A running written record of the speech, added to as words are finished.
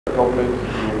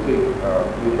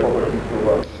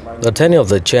The tenure of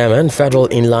the chairman, Federal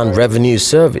Inland Revenue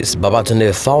Service,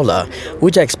 Babatunde Fowler,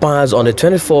 which expires on the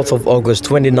 24th of August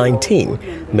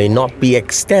 2019, may not be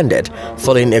extended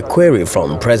following a query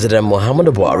from President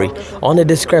Muhammadu Buhari on the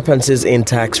discrepancies in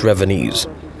tax revenues.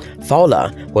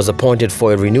 Fowler was appointed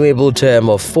for a renewable term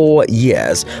of 4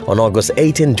 years on August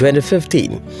 18,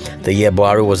 2015, the year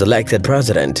Buhari was elected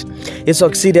president. He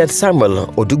succeeded Samuel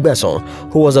Odugbeson,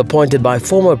 who was appointed by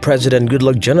former President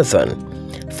Goodluck Jonathan.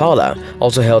 Fowler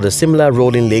also held a similar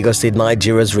role in Lagos State,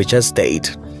 Nigeria's richest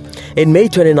state. In May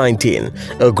 2019,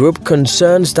 a group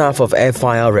concerned staff of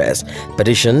FIRS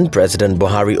petitioned President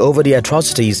Buhari over the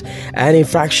atrocities and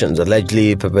infractions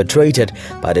allegedly perpetrated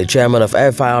by the chairman of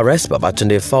FIRS,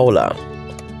 Babatunde Fowler.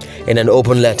 In an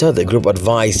open letter, the group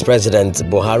advised President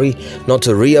Buhari not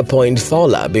to reappoint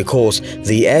Fowler because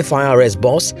the FIRS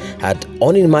boss had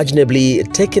unimaginably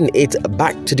taken it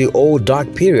back to the old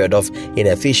dark period of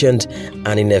inefficient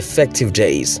and ineffective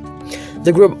days.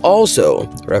 The group also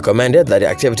recommended that the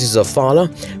activities of Fowler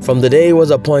from the day he was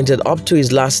appointed up to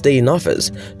his last day in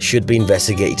office should be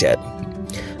investigated.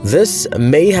 This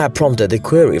may have prompted a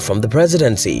query from the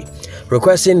presidency,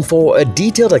 requesting for a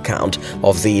detailed account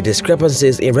of the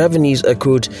discrepancies in revenues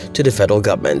accrued to the federal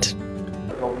government.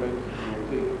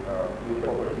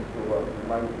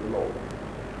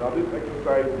 Now, this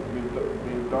exercise is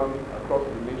being done across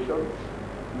the nation.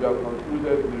 We have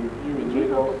concluded the review in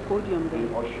Lagos, in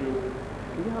Osun,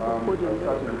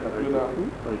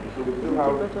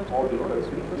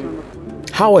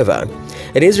 However,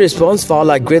 in his response,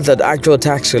 Fowler agreed that actual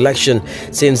tax collection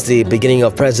since the beginning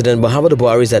of President Muhammadu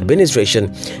Buhari's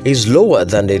administration is lower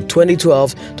than the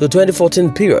 2012 to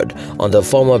 2014 period under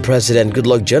former President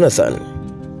Goodluck Jonathan.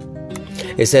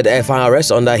 He said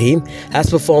FIRS under him has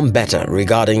performed better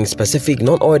regarding specific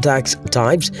non-oil tax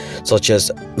types such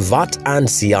as VAT and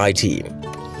CIT.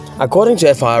 According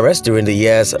to FIRS, during the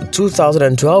years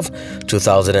 2012,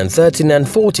 2013 and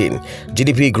 14,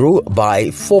 GDP grew by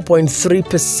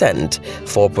 4.3%,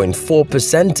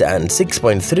 4.4% and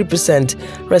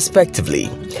 6.3% respectively,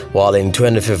 while in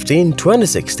 2015,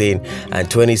 2016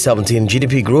 and 2017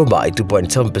 GDP grew by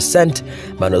 2.7%,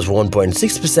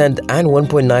 -1.6% and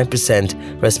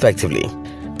 1.9% respectively.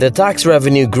 The tax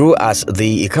revenue grew as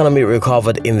the economy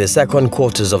recovered in the second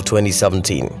quarters of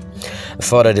 2017.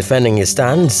 Further defending his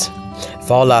stance,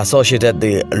 Fowler associated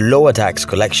the lower tax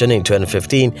collection in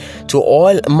 2015 to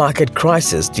oil market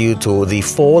crisis due to the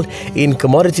fall in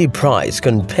commodity price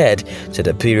compared to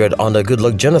the period under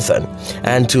Goodluck Jonathan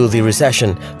and to the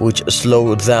recession which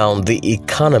slowed down the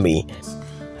economy.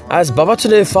 As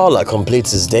Babatunde Fowler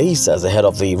completes his days as the head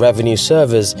of the Revenue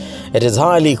Service, it is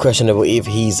highly questionable if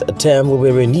his term will be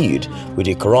renewed with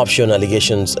the corruption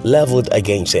allegations leveled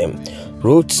against him.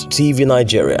 Rootstv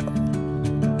Nigeria.